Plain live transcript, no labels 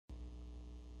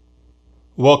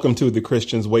Welcome to the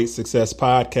Christian's Weight Success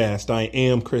Podcast. I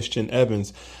am Christian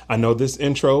Evans. I know this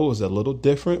intro is a little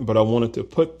different, but I wanted to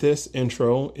put this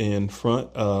intro in front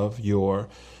of your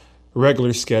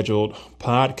regular scheduled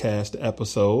podcast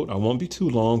episode. I won't be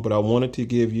too long, but I wanted to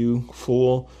give you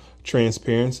full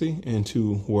transparency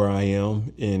into where I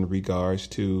am in regards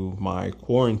to my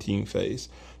quarantine phase.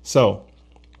 So,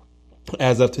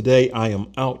 as of today, I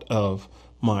am out of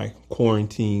my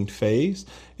quarantine phase.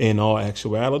 In all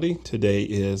actuality, today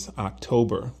is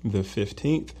October the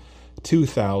 15th,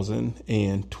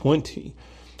 2020.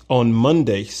 On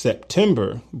Monday,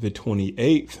 September the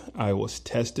 28th, I was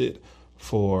tested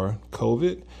for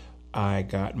COVID. I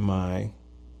got my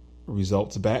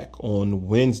results back on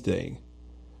Wednesday,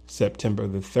 September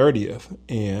the 30th,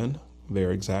 and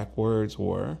their exact words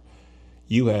were,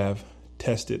 "You have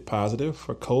tested positive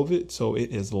for COVID, so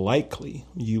it is likely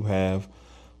you have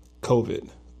COVID."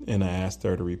 And I asked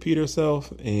her to repeat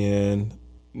herself, and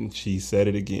she said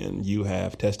it again. "You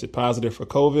have tested positive for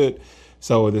COVID,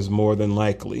 so it is more than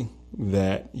likely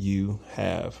that you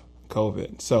have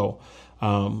COVID." So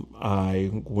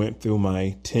I went through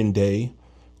my 10-day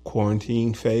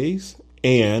quarantine phase,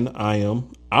 and I am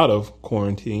out of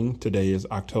quarantine. Today is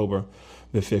October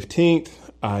the 15th.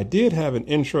 I did have an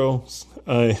intro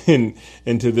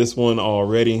into this one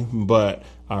already, but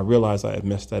I realized I had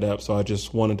messed that up. So I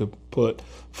just wanted to put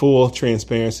full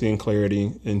transparency and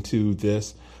clarity into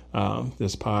this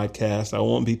podcast. I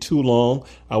won't be too long.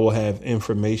 I will have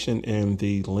information in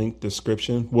the link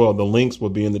description. Well, the links will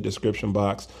be in the description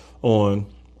box on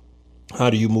how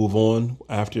do you move on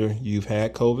after you've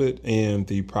had COVID and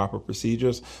the proper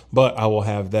procedures. But I will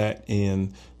have that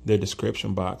in the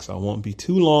description box. I won't be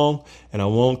too long, and I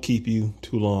won't keep you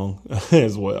too long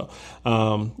as well.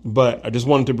 But I just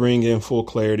wanted to bring in full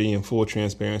clarity and full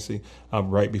transparency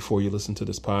right before you listen to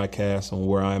this podcast on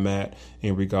where I'm at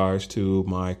in regards to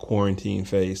my quarantine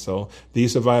phase. So the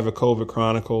Survivor COVID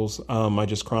Chronicles, I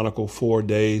just chronicle 4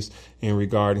 days in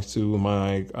regards to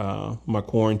my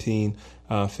quarantine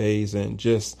phase, and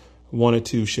just wanted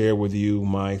to share with you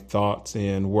my thoughts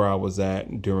and where I was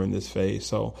at during this phase.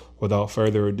 So without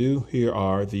further ado, here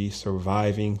are the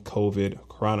Surviving COVID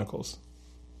Chronicles.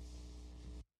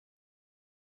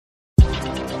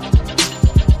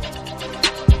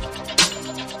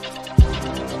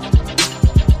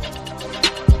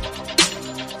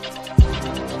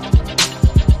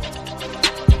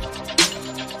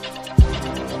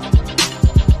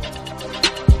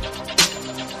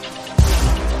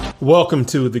 Welcome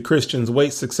to the Christian's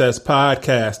Weight Success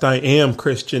Podcast. I am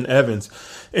Christian Evans.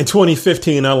 In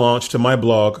 2015, I launched my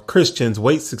blog,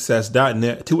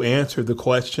 christiansweightsuccess.net, to answer the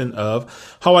question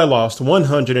of how I lost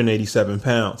 187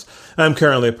 pounds. I'm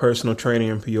currently a personal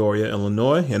trainer in Peoria,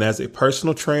 Illinois, and as a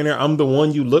personal trainer, I'm the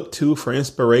one you look to for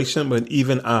inspiration, but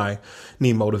even I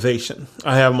need motivation.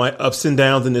 I have my ups and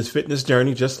downs in this fitness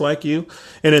journey, just like you,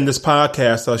 and in this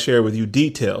podcast, I'll share with you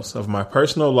details of my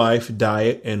personal life,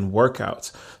 diet, and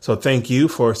workouts. So thank you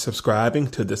for subscribing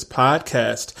to this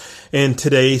podcast. In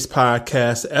today's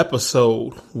podcast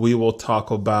episode, we will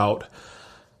talk about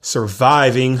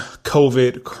Surviving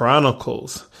COVID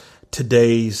Chronicles.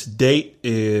 Today's date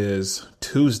is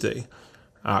Tuesday,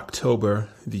 October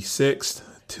the 6th,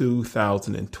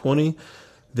 2020.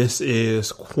 This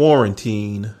is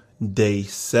quarantine day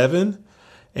 7,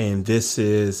 and this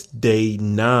is day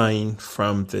 9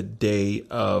 from the day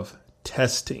of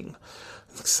testing.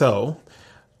 So,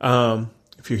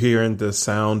 if you're hearing the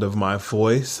sound of my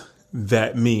voice,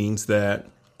 that means that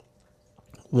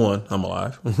 1, I'm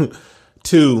alive.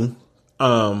 2,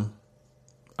 I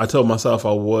told myself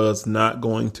I was not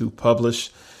going to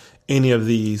publish any of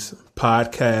these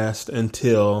podcasts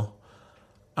until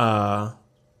I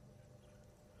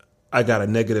got a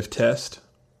negative test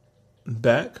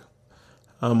back,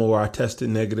 or I tested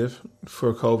negative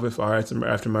for COVID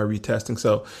after my retesting.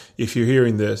 So if you're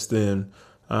hearing this, then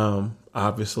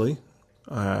obviously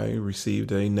I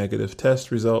received a negative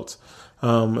test results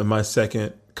in my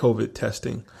second COVID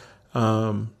testing.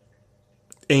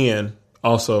 And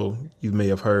also, you may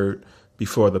have heard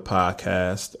before the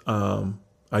podcast,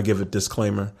 I give a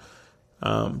disclaimer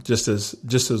just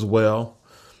as well.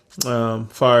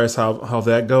 Far as how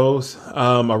that goes,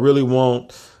 I really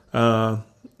won't, I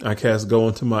guess, go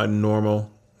into my normal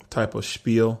type of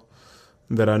spiel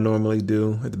that I normally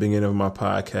do at the beginning of my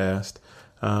podcast,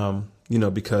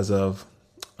 because of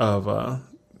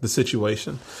the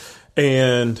situation.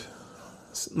 And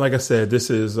like I said, this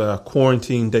is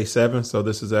quarantine day 7. So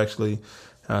this is actually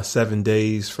 7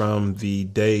 days from the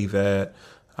day that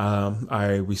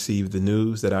I received the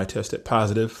news that I tested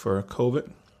positive for COVID.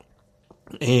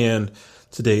 And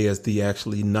today is the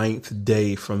actually ninth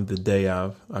day from the day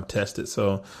I've tested.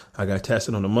 So I got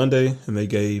tested on a Monday, and they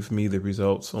gave me the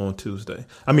results on Tuesday.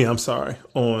 I'm sorry,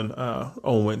 on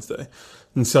Wednesday.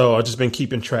 And so I've just been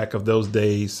keeping track of those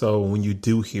days. So when you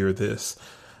do hear this,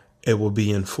 it will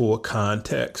be in full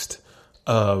context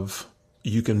of,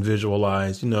 you can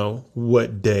visualize,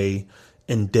 what day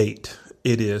and date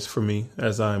it is for me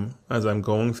as I'm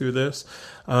going through this.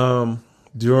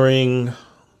 During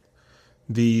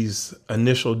these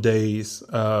initial days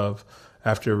of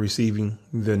after receiving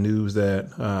the news that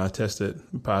I tested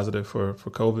positive for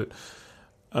COVID,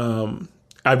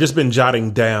 I've just been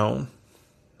jotting down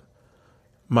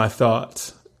my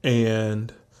thoughts,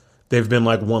 and they've been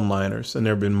like one-liners, and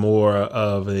there have been more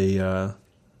of a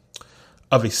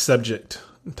subject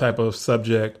type of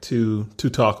subject to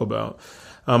talk about.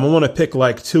 I want to pick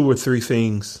like 2 or 3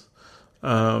 things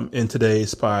in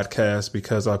today's podcast,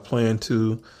 because I plan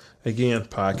to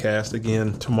podcast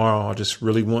again tomorrow. I just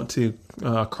really want to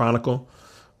chronicle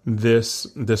this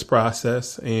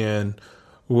process and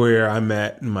where I'm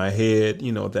at in my head,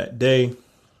 that day,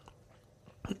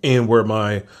 and where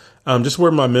my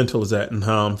mental is at and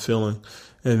how I'm feeling.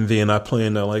 And then I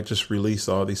plan to like just release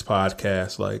all these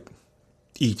podcasts like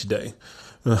each day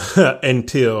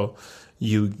until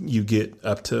you get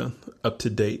up to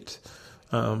date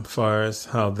far as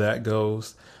how that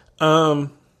goes.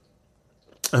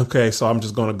 Okay, so I'm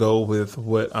just going to go with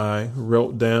what I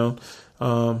wrote down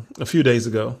a few days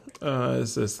ago. It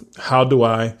says, how do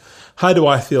I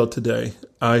feel today?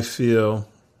 I feel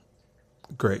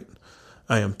great.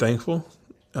 I am thankful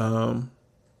and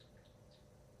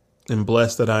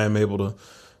blessed that I am able to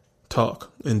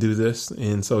talk and do this,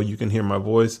 and so you can hear my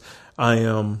voice. I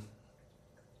am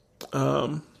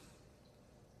I'm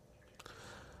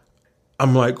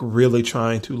like really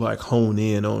trying to like hone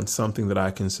in on something that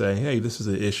I can say, hey, this is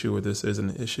an issue or this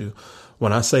isn't an issue.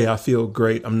 When I say I feel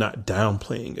great, I'm not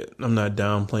downplaying it. I'm not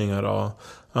downplaying at all.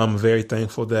 I'm very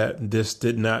thankful that this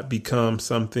did not become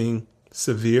something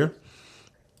severe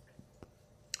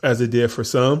as it did for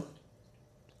some.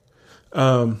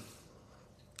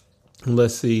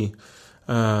 Let's see.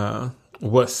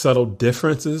 What subtle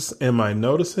differences am I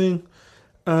noticing?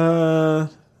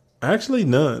 Actually,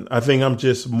 none. I think I'm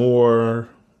just more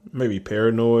maybe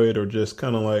paranoid, or just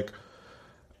kind of like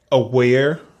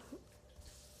aware,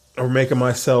 or making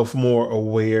myself more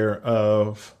aware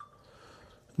of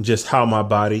just how my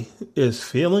body is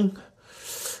feeling.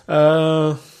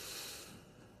 Actually,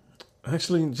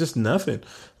 just nothing.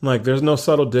 Like, there's no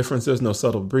subtle difference. There's no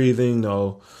subtle breathing,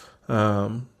 no,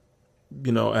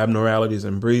 abnormalities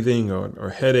in breathing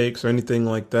or headaches or anything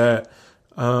like that.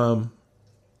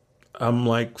 I'm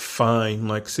like fine,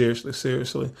 like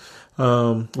seriously.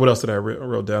 What else did I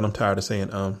wrote down? I'm tired of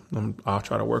saying, I'll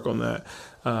try to work on that.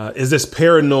 Is this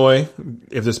paranoia?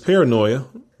 If this paranoia,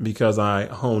 because I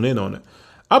hone in on it,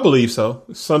 I believe so.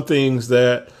 Some things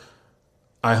that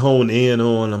I hone in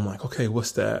on, I'm like, okay,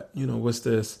 what's that? What's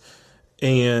this?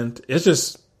 And it's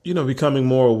just, becoming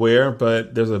more aware,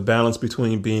 but there's a balance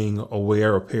between being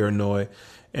aware or paranoid,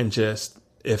 and just,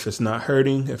 if it's not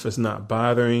hurting, if it's not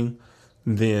bothering,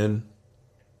 then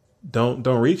don't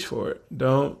reach for it.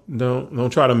 Don't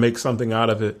try to make something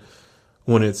out of it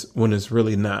when it's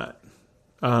really not.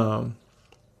 When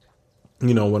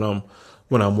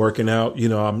I'm working out,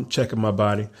 I'm checking my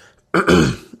body.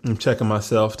 I'm checking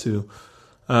myself to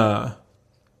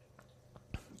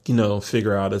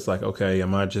figure out, it's like, okay,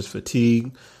 am I just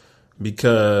fatigued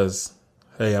because,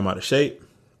 hey, I'm out of shape,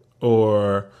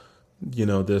 or,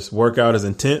 this workout is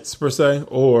intense per se,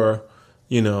 or,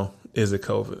 is it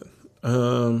COVID?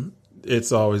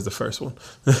 It's always the first one.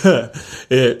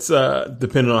 It's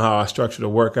depending on how I structure the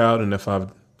workout, and if I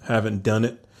haven't done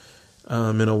it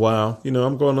in a while,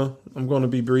 I'm gonna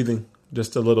be breathing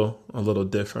just a little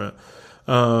different.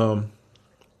 Told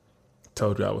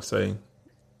you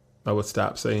I would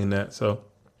stop saying that, so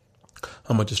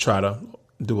I'm gonna just try to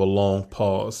do a long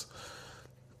pause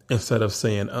instead of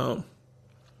saying,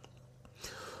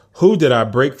 who did I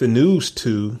break the news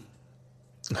to?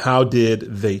 How did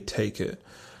they take it?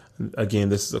 Again,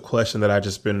 this is a question that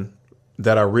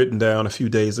I written down a few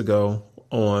days ago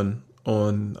on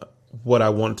what I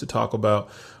wanted to talk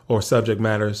about, or subject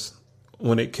matters,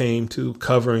 when it came to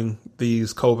covering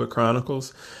these COVID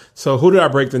Chronicles. So who did I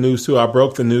break the news to? I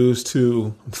broke the news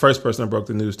to, the first person I broke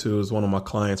the news to is one of my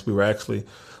clients. We were actually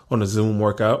on a Zoom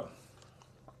workout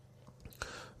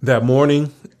that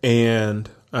morning, and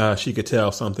she could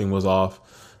tell something was off.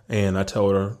 And I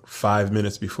told her 5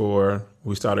 minutes before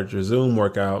we started your Zoom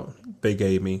workout, they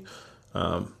gave me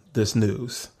this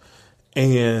news.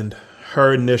 And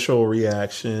her initial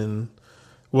reaction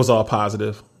was all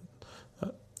positive,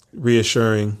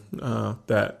 reassuring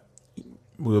that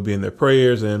we will be in their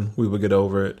prayers and we will get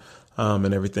over it,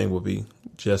 and everything will be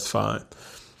just fine.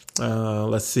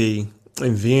 Let's see.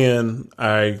 And then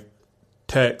I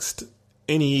text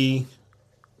anybody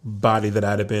that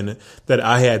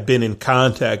I had been in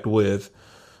contact with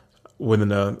within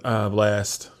the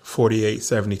last 48,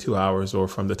 72 hours or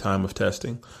from the time of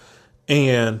testing.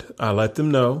 And I let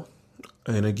them know.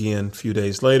 And again, a few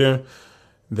days later,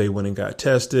 they went and got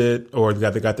tested, or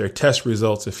they got their test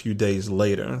results a few days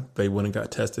later. They went and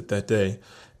got tested that day,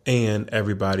 and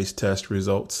everybody's test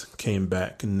results came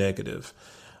back negative.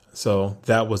 So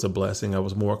that was a blessing. I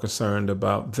was more concerned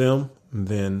about them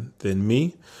than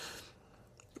me.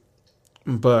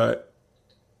 But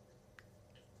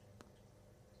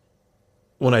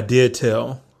when I did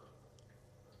tell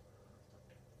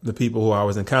the people who I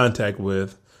was in contact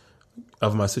with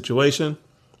of my situation,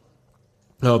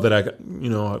 that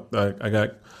I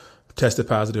got tested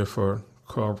positive for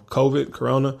COVID,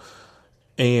 Corona,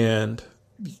 and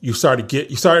you started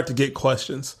to get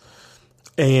questions.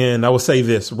 And I will say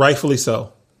this, rightfully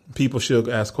so. People should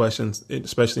ask questions,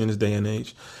 especially in this day and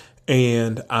age.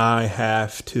 And I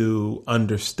have to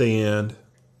understand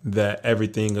that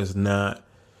everything is not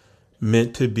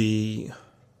meant to be,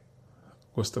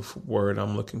 what's the word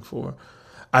I'm looking for?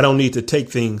 I don't need to take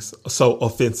things so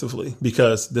offensively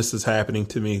because this is happening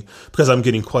to me, because I'm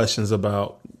getting questions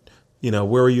about,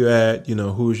 where are you at?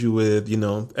 Who's you with?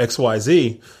 X, Y,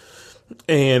 Z.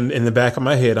 And in the back of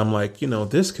my head, I'm like,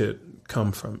 this could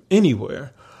come from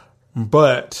anywhere,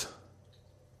 but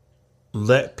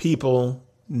let people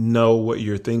know what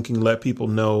you're thinking. Let people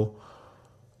know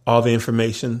all the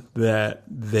information that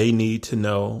they need to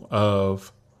know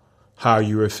of how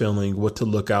you are feeling, what to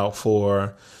look out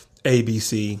for,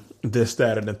 ABC, this,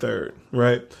 that, and the third,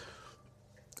 right?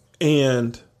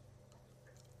 And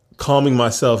calming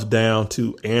myself down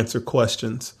to answer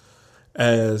questions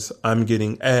as I'm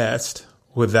getting asked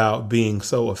without being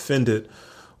so offended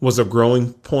was a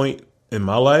growing point in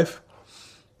my life,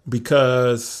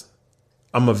 because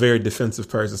I'm a very defensive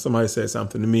person. Somebody says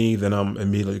something to me, then I'm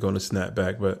immediately going to snap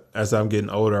back. But as I'm getting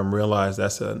older, I'm realizing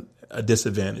that's a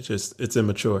disadvantage. It's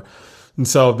immature. And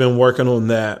so I've been working on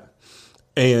that.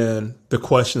 And the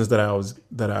questions that I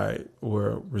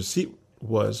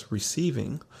was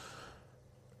receiving,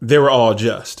 they were all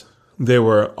just. They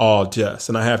were all just.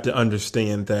 And I have to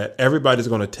understand that everybody's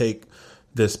going to take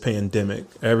this pandemic.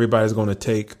 Everybody's going to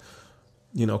take,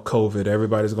 COVID.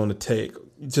 Everybody's going to take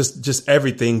just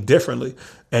everything differently.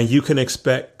 And you can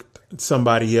expect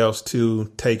somebody else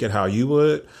to take it how you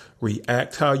would,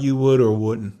 react how you would or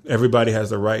wouldn't. Everybody has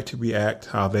the right to react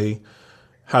how they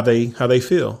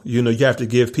feel. You have to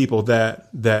give people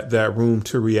that room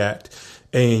to react,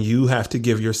 and you have to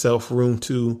give yourself room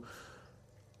to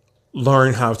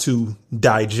learn how to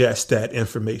digest that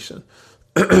information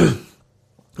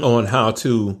on how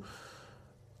to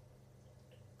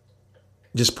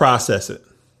just process it,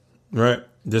 right?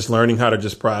 Just learning how to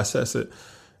just process it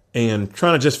and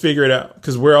trying to just figure it out,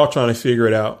 because we're all trying to figure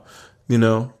it out.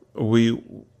 We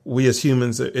as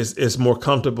humans, it's more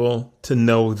comfortable to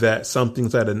know that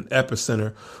something's at an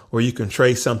epicenter, or you can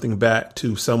trace something back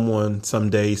to someone,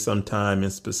 someday, sometime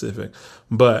in specific.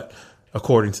 But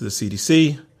according to the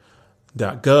CDC.gov,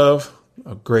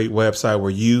 a great website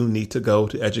where you need to go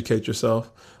to educate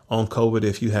yourself on COVID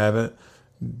if you haven't,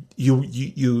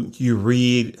 you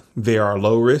read there are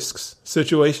low risk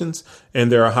situations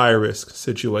and there are high risk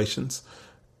situations,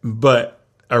 but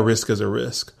a risk is a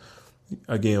risk.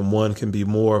 Again, one can be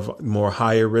more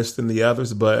higher risk than the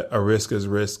others, but a risk is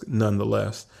risk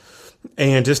nonetheless.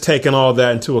 And just taking all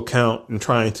that into account and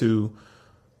trying to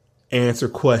answer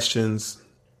questions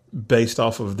based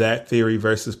off of that theory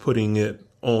versus putting it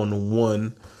on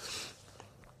one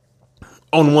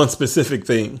specific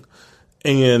thing.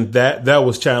 And that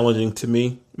was challenging to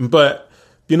me. But,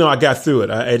 I got through it.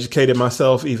 I educated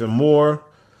myself even more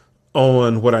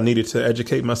on what I needed to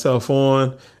educate myself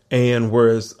on. And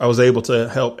whereas I was able to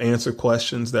help answer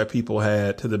questions that people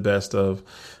had to the best of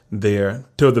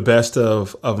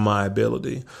my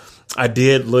ability. I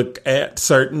did look at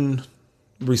certain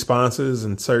responses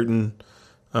and certain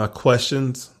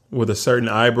questions with a certain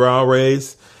eyebrow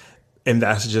raise, and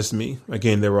that's just me.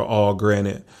 Again, they were all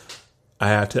granted. I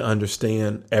have to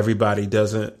understand everybody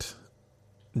doesn't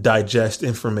digest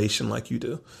information like you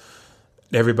do.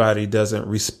 Everybody doesn't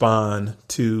respond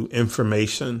to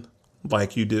information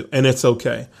like you do. And it's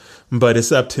okay. But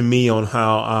it's up to me on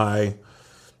how I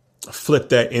flip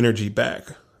that energy back,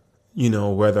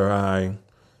 whether I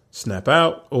snap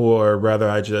out or rather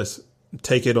I just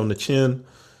take it on the chin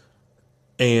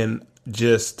and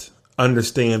just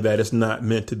understand that it's not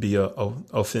meant to be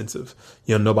offensive.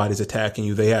 Nobody's attacking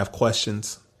you. They have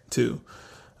questions too.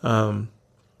 And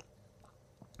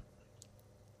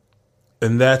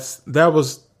that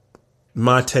was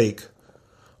my take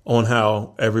on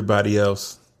how everybody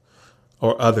else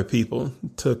or other people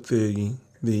took the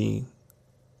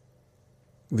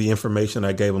information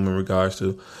I gave them in regards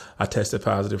to I tested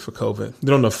positive for COVID.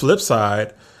 Then on the flip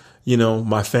side,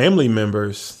 my family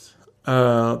members, they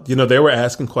were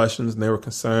asking questions and they were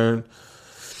concerned.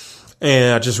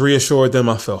 And I just reassured them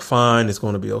I felt fine. It's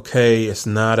going to be okay. It's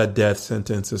not a death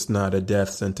sentence. It's not a death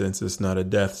sentence. It's not a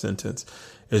death sentence.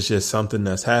 It's just something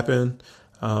that's happened.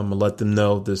 Let them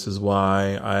know this is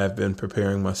why I have been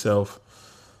preparing myself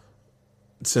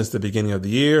since the beginning of the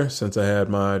year, since I had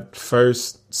my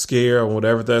first scare or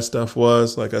whatever that stuff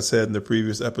was, like I said in the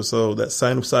previous episode, that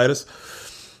sinusitis.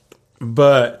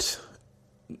 But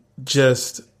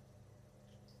just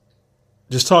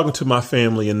talking to my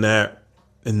family in that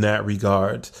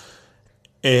regard.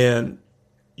 And,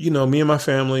 me and my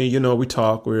family, we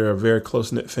talk, we're a very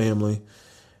close-knit family.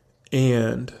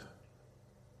 And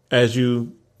as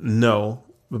you know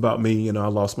about me, I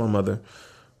lost my mother.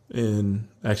 And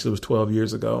actually it was 12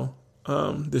 years ago,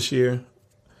 this year,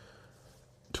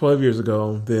 12 years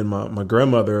ago. Then my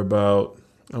grandmother about,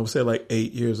 I would say like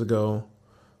 8 years ago.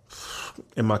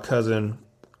 And my cousin,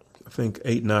 I think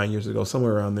 8, 9 years ago,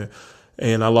 somewhere around there.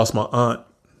 And I lost my aunt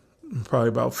probably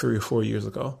about 3 or 4 years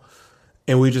ago.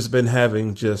 And we've just been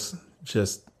having just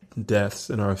deaths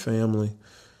in our family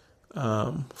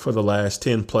for the last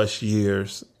 10 plus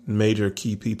years, major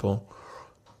key people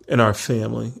in our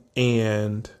family.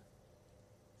 And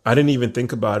I didn't even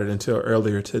think about it until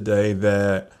earlier today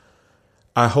that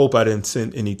I hope I didn't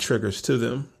send any triggers to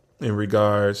them in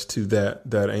regards to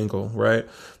that angle, right?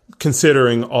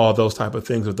 Considering all those type of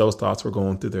things, if those thoughts were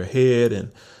going through their head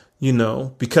and,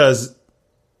 because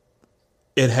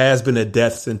it has been a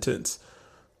death sentence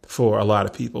for a lot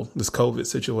of people, this COVID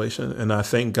situation. And I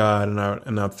thank God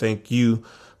and I thank you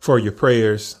for your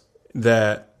prayers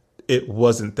that it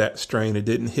wasn't that strain. It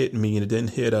didn't hit me and it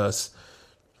didn't hit us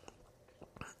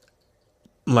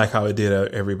like how it did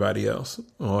everybody else,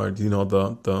 or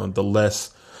the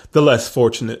less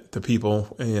fortunate, the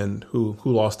people and who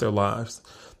lost their lives,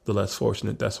 the less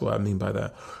fortunate. That's what I mean by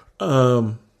that.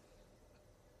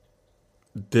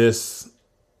 This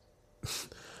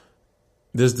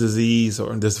disease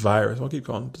or this virus, I'll keep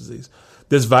calling it disease.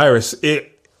 This virus,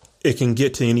 it can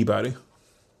get to anybody.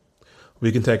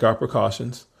 We can take our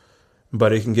precautions,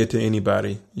 but it can get to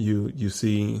anybody. You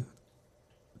see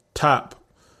top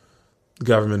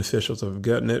government officials have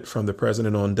gotten it, from the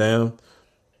president on down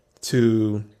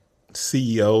to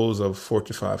CEOs of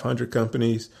Fortune 500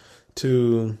 companies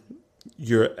to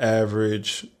your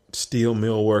average steel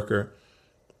mill worker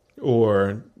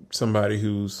or somebody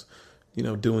who's,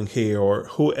 doing hair or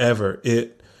whoever.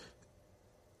 It's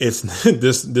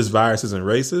this virus isn't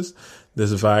racist.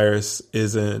 This virus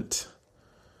isn't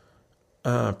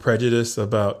prejudice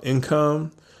about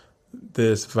income.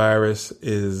 This virus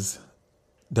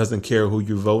doesn't care who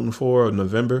you're voting for in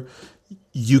November.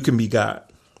 You can be God.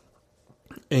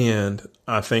 And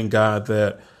I thank God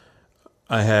that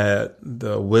I had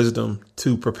the wisdom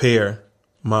to prepare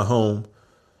my home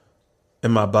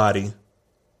and my body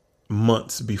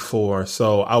months before,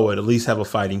 so I would at least have a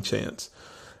fighting chance.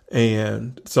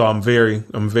 And so I'm very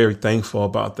thankful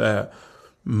about that.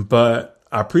 But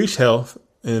I preach health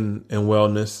and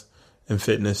wellness and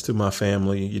fitness to my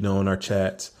family, in our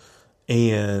chats.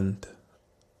 And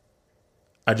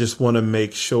I just want to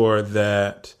make sure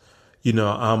that,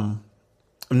 I'm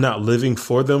not living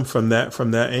for them from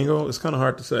that angle. It's kind of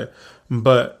hard to say,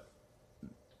 but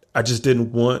I just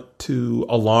didn't want to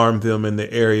alarm them in the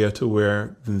area to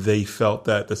where they felt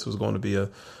that this was going to be a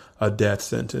death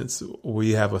sentence.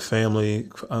 We have a family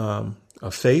of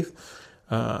faith,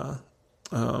 a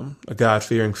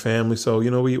God-fearing family. So,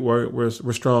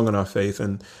 we're strong in our faith,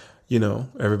 and,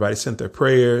 everybody sent their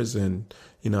prayers, and,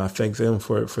 I thank them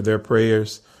for their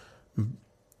prayers.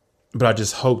 But I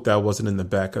just hope that wasn't in the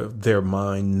back of their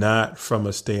mind, not from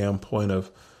a standpoint of,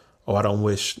 I don't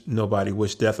wish nobody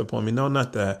wish death upon me. No,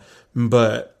 not that.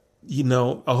 But,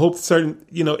 I hope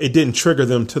it didn't trigger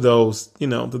them to those,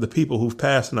 to the people who've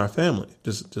passed in our family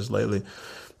just lately.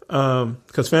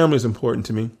 Because family is important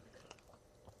to me.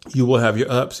 You will have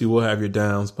your ups, you will have your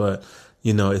downs, but,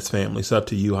 it's family. It's up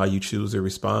to you how you choose to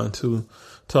respond to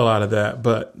a lot of that.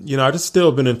 But, I just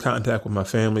still been in contact with my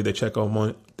family. They check on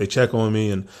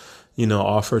me and,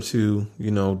 offer to,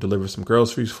 deliver some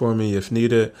groceries for me if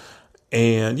needed.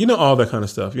 And, all that kind of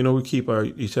stuff. We keep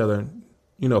each other,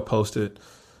 posted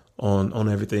on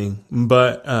everything.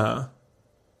 But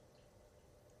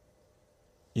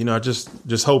I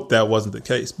just hope that wasn't the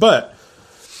case. But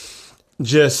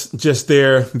just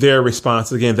their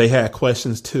response. Again, they had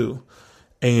questions too.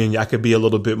 And I could be a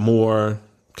little bit more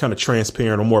kind of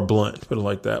transparent or more blunt, put it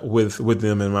like that, with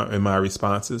them in my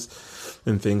responses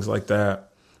and things like that.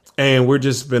 And we're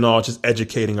just been all just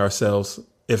educating ourselves,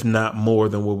 if not more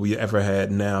than what we ever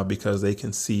had now, because they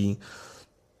can see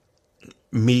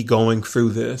me going through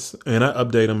this. And I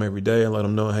update them every day and let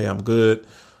them know, hey, I'm good,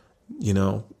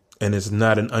 and it's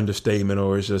not an understatement,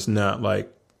 or it's just not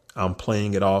like I'm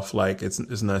playing it off like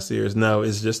it's not serious. No,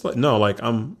 it's just like, no, like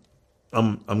I'm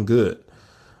good.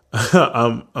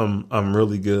 I'm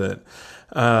really good.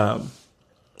 And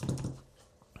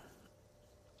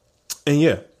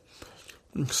yeah,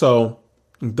 so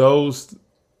those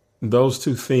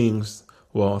two things.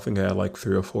 Well, I think I had like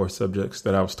 3 or 4 subjects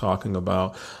that I was talking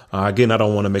about. Again, I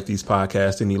don't want to make these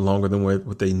podcasts any longer than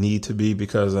what they need to be,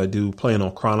 because I do plan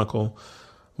on Chronicle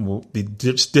the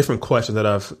different questions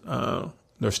that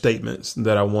or statements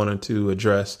that I wanted to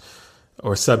address,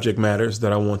 or subject matters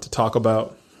that I want to talk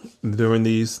about during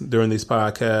these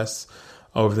podcasts.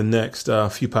 Over the next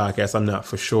few podcasts, I'm not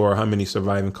for sure how many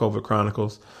Surviving COVID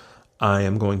Chronicles I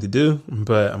am going to do,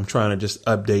 but I'm trying to just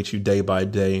update you day by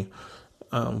day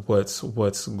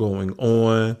what's going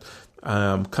on.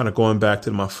 Kind of going back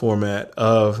to my format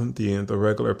of the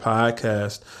regular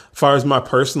podcast. As far as my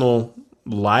personal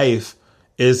life,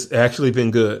 it's actually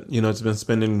been good. It's been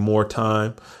spending more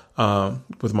time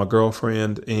with my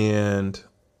girlfriend, and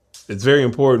it's very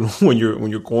important when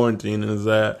you're quarantining is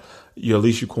that at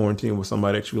least you quarantine with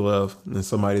somebody that you love and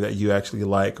somebody that you actually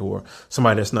like, or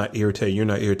somebody that's not irritating. You're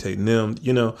not irritating them.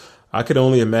 I could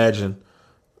only imagine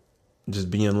just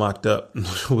being locked up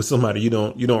with somebody you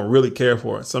don't really care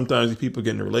for. Sometimes people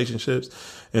get into relationships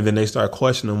and then they start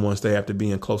questioning them once they have to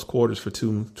be in close quarters for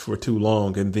too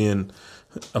long. And then,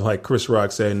 like Chris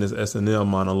Rock said in this SNL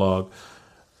monologue,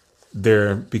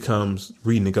 there becomes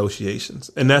renegotiations,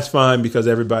 and that's fine because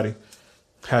everybody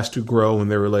has to grow in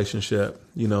their relationship,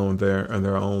 in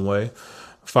their own way.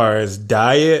 As far as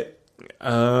diet,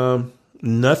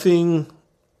 nothing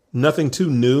too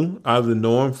new out of the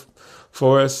norm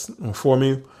for us, or for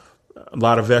me. A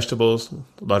lot of vegetables, a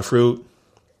lot of fruit,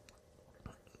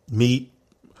 meat.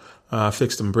 I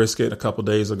fixed some brisket a couple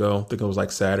days ago. I think it was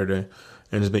like Saturday,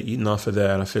 and just been eating off of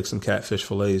that. I fixed some catfish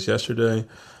fillets yesterday.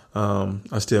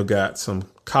 I still got some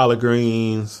collard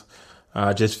greens.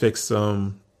 I just fixed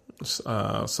some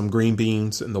green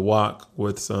beans in the wok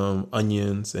with some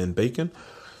onions and bacon.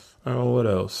 What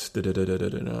else? We've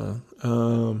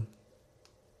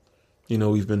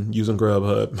been using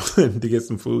Grubhub to get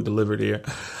some food delivered here.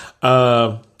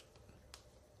 Some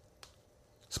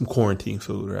quarantine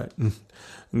food, right?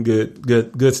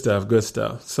 Good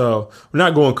stuff. So we're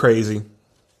not going crazy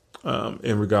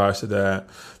in regards to that.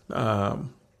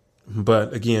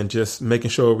 But again, just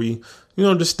making sure we,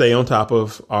 just stay on top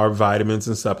of our vitamins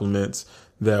and supplements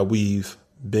that we've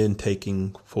been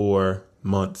taking for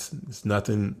months. It's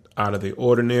nothing out of the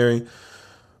ordinary.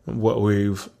 What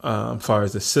we've, as far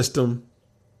as the system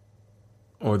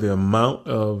or the amount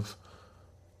of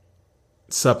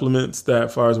supplements that,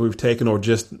 as far as we've taken, or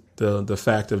just the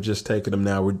fact of just taking them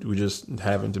now, we're just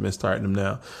having to been starting them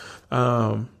now.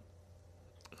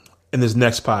 In this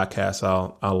next podcast,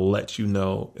 I'll let you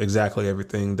know exactly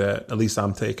everything that at least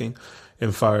I'm taking,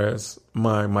 as far as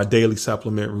my daily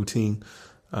supplement routine.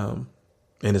 And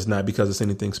it's not because it's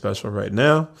anything special right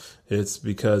now. It's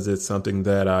because it's something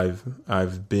that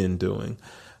I've been doing.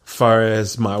 As far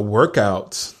as my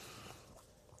workouts,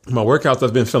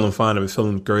 I've been feeling fine. I've been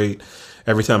feeling great.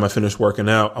 Every time I finish working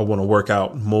out, I want to work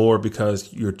out more,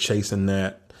 because you're chasing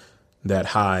that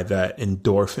high, that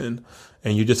endorphin,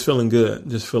 and you're just feeling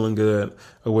good.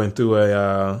 I went through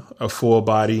a full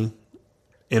body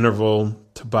interval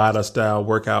Tabata style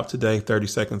workout today, 30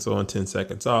 seconds on, 10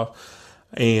 seconds off,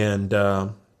 and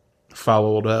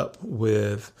followed up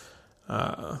with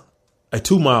a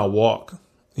 2-mile walk.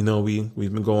 We've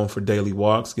been going for daily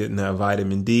walks, getting that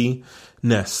vitamin D,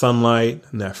 and that sunlight,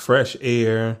 and that fresh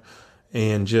air,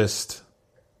 and it's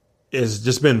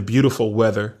just been beautiful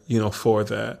weather, for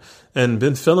that, and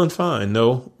been feeling fine.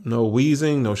 No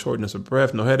wheezing, no shortness of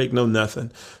breath, no headache, no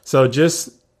nothing. So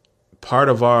just part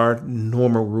of our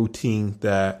normal routine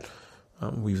that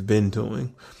we've been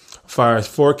doing. As far as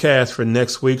forecast for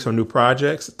next week, some new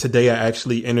projects. Today, I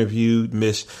actually interviewed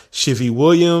Miss Shivy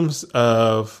Williams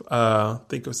of, I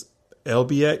think it was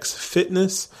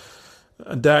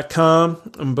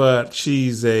lbxfitness.com, but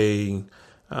she's a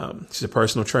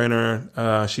personal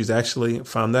trainer. She's actually,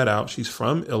 found that out, she's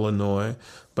from Illinois,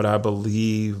 but I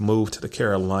believe moved to the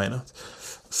Carolinas.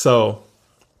 So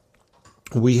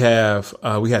we had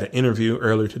an interview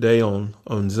earlier today on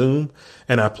Zoom,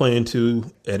 and I plan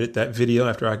to edit that video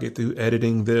after I get through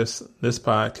editing this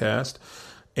podcast,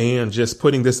 and just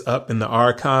putting this up in the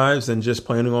archives, and just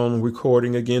planning on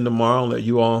recording again tomorrow and let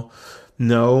you all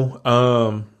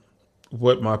know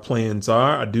what my plans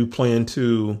are. I do plan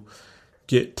to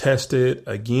get tested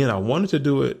again. I wanted to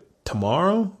do it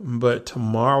tomorrow, but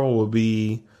tomorrow will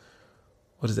be,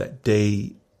 what is that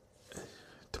day?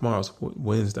 Tomorrow's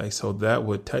Wednesday, so that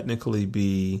would technically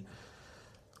be,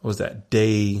 what was that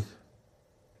day?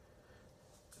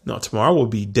 No, tomorrow will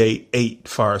be day 8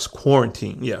 as far as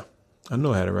quarantine. Yeah, I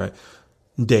know I had it right.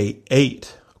 Day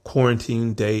 8,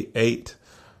 quarantine day 8.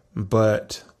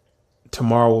 But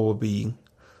tomorrow will be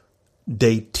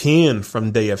day 10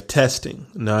 from day of testing.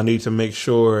 Now I need to make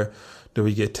sure that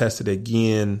we get tested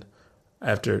again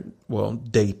after,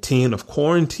 day 10 of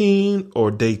quarantine or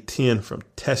day 10 from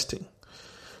testing.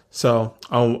 So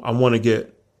I want to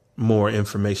get more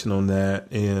information on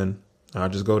that, and I'll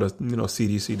just go to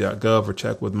cdc.gov or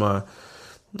check with my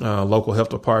local health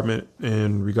department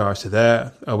in regards to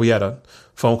that. We had a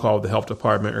phone call with the health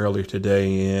department earlier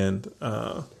today, and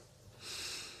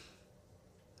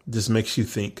just makes you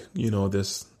think,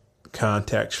 this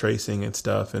contact tracing and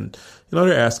stuff, and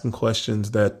they're asking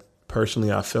questions that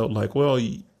personally I felt like, well,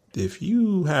 if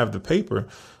you have the paper,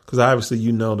 because obviously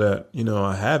that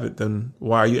I have it, then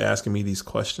why are you asking me these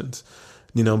questions?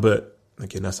 But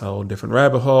again, that's a whole different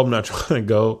rabbit hole. I'm not trying to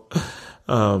go,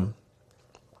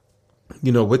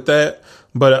 with that.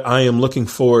 But I am looking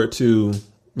forward to,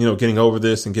 getting over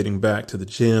this and getting back to the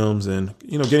gyms and,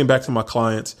 getting back to my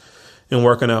clients and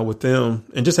working out with them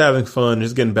and just having fun,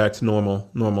 just getting back to normal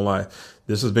life.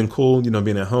 This has been cool,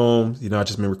 being at home. I've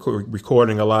just been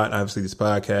recording a lot, obviously this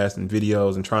podcast and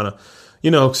videos, and trying to,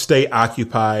 stay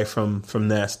occupied from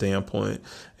that standpoint.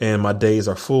 And my days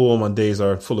are full. My days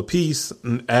are full of peace,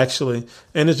 actually.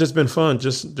 And it's just been fun.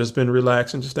 Just been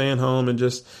relaxing, just staying home and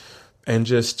just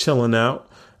chilling out.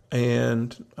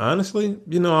 And honestly,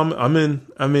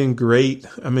 I'm in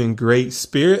great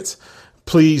spirits.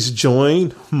 Please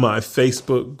join my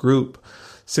Facebook group,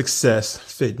 Success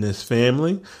Fitness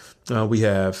Family. We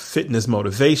have fitness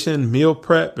motivation, meal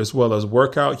prep, as well as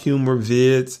workout humor,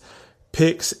 vids,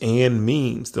 pics, and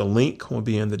memes. The link will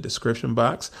be in the description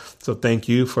box. So thank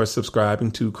you for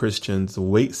subscribing to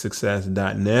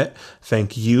ChristiansWeightSuccess.net.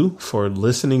 Thank you for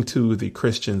listening to the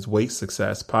Christians Weight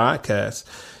Success podcast.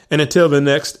 And until the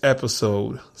next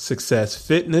episode, success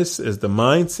fitness is the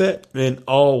mindset, and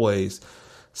always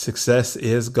success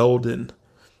is golden.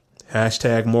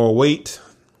 # more weight.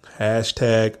 #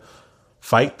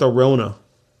 fight the Rona.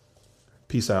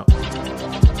 Peace out.